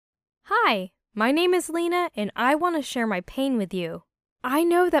Hi, my name is Lena and I want to share my pain with you. I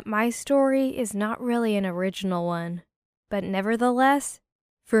know that my story is not really an original one, but nevertheless,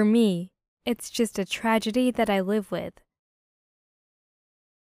 for me, it's just a tragedy that I live with.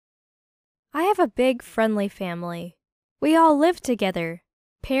 I have a big, friendly family. We all live together.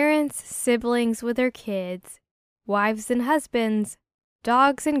 Parents, siblings with their kids, wives and husbands,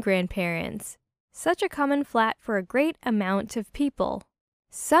 dogs and grandparents. Such a common flat for a great amount of people.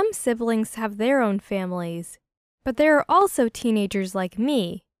 Some siblings have their own families, but there are also teenagers like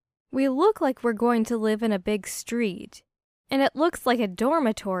me. We look like we're going to live in a big street, and it looks like a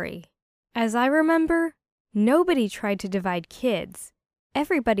dormitory. As I remember, nobody tried to divide kids.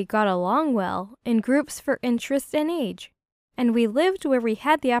 Everybody got along well in groups for interest and age, and we lived where we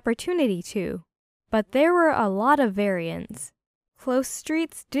had the opportunity to. But there were a lot of variants. Close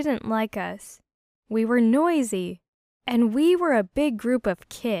streets didn't like us. We were noisy, and we were a big group of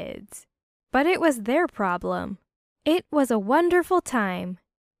kids. But it was their problem. It was a wonderful time,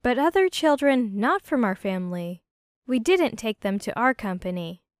 but other children not from our family, we didn't take them to our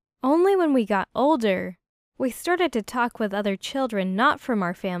company. Only when we got older, we started to talk with other children not from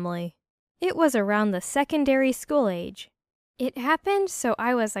our family. It was around the secondary school age. It happened so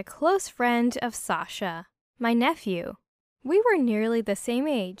I was a close friend of Sasha, my nephew. We were nearly the same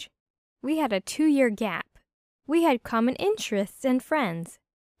age. We had a 2-year gap. We had common interests and friends.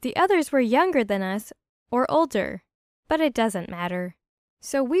 The others were younger than us or older, but it doesn't matter.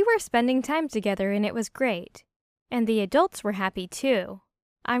 So we were spending time together and it was great. And the adults were happy too.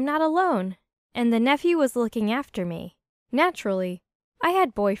 I'm not alone, and the nephew was looking after me. Naturally, I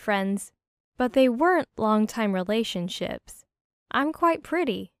had boyfriends, but they weren't long-time relationships. I'm quite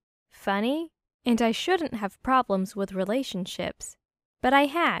pretty, funny, and I shouldn't have problems with relationships. But I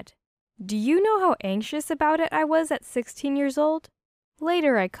had. Do you know how anxious about it I was at 16 years old?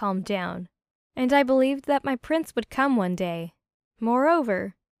 Later I calmed down, and I believed that my prince would come one day.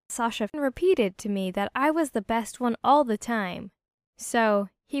 Moreover, Sasha repeated to me that I was the best one all the time. So,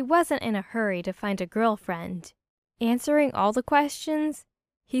 he wasn't in a hurry to find a girlfriend. Answering all the questions,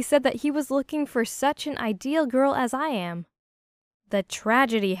 he said that he was looking for such an ideal girl as I am. The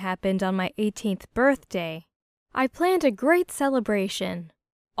tragedy happened on my 18th birthday. I planned a great celebration.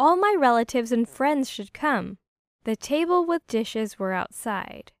 All my relatives and friends should come. The table with dishes were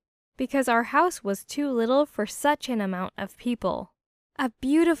outside, because our house was too little for such an amount of people. A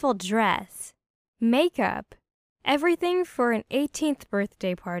beautiful dress, makeup, everything for an 18th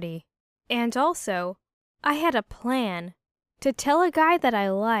birthday party. And also, I had a plan to tell a guy that I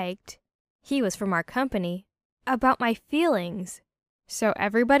liked, he was from our company, about my feelings. So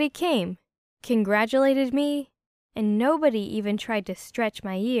everybody came, congratulated me, and nobody even tried to stretch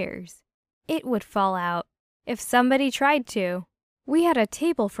my ears. It would fall out if somebody tried to. We had a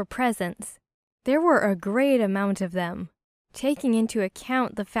table for presents. There were a great amount of them, taking into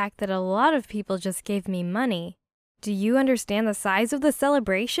account the fact that a lot of people just gave me money. Do you understand the size of the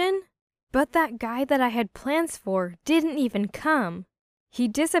celebration? But that guy that I had plans for didn't even come. He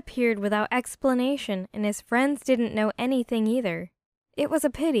disappeared without explanation, and his friends didn't know anything either. It was a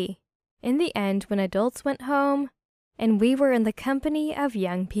pity. In the end, when adults went home, and we were in the company of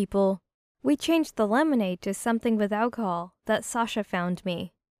young people, we changed the lemonade to something with alcohol that Sasha found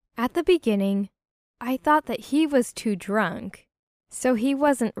me. At the beginning, I thought that he was too drunk, so he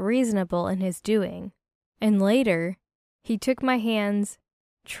wasn't reasonable in his doing. And later, he took my hands,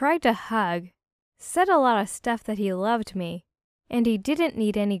 tried to hug, said a lot of stuff that he loved me, and he didn't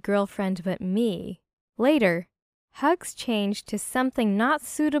need any girlfriend but me. Later, hugs changed to something not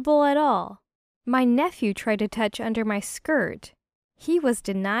suitable at all. My nephew tried to touch under my skirt. He was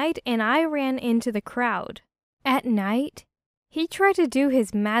denied and I ran into the crowd. At night, he tried to do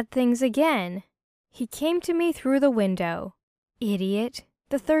his mad things again. He came to me through the window. Idiot,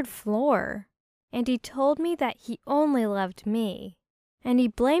 the 3rd floor. And he told me that he only loved me. And he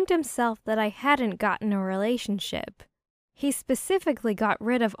blamed himself that I hadn't gotten a relationship. He specifically got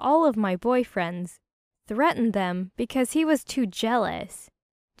rid of all of my boyfriends, threatened them because he was too jealous.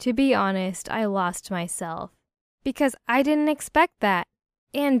 To be honest, I lost myself, because I didn't expect that,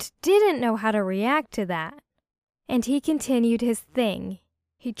 and didn't know how to react to that. And he continued his thing.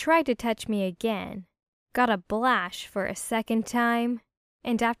 He tried to touch me again, got a blash for a 2nd time,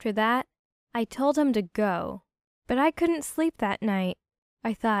 and after that, I told him to go. But I couldn't sleep that night.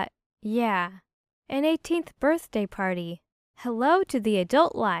 I thought, yeah, an 18th birthday party. Hello to the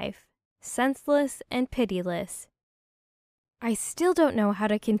adult life, senseless and pitiless. I still don't know how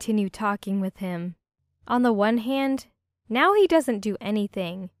to continue talking with him. On the one hand, now he doesn't do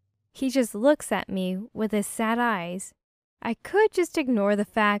anything. He just looks at me with his sad eyes. I could just ignore the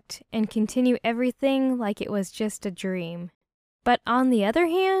fact and continue everything like it was just a dream. But on the other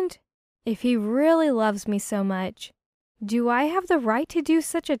hand, if he really loves me so much, do I have the right to do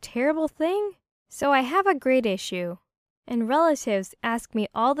such a terrible thing? So I have a great issue, and relatives ask me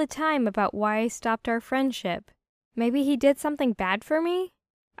all the time about why I stopped our friendship. Maybe he did something bad for me?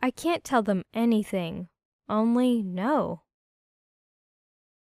 I can't tell them anything, only no.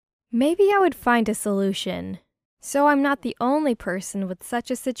 Maybe I would find a solution, so I'm not the only person with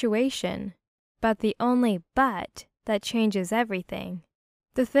such a situation, but the only but that changes everything.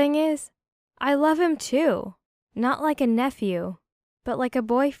 The thing is, I love him too, not like a nephew, but like a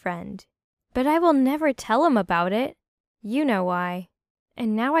boyfriend. But I will never tell him about it. You know why.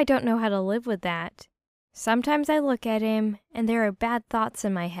 And now I don't know how to live with that. Sometimes I look at him and there are bad thoughts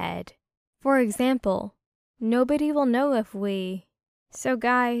in my head. For example, nobody will know if we... So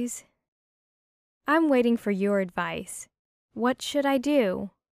guys, I'm waiting for your advice. What should I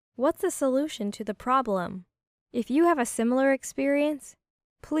do? What's the solution to the problem? If you have a similar experience,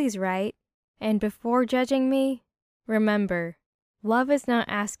 please write. And before judging me, remember, love is not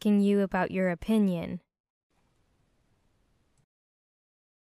asking you about your opinion.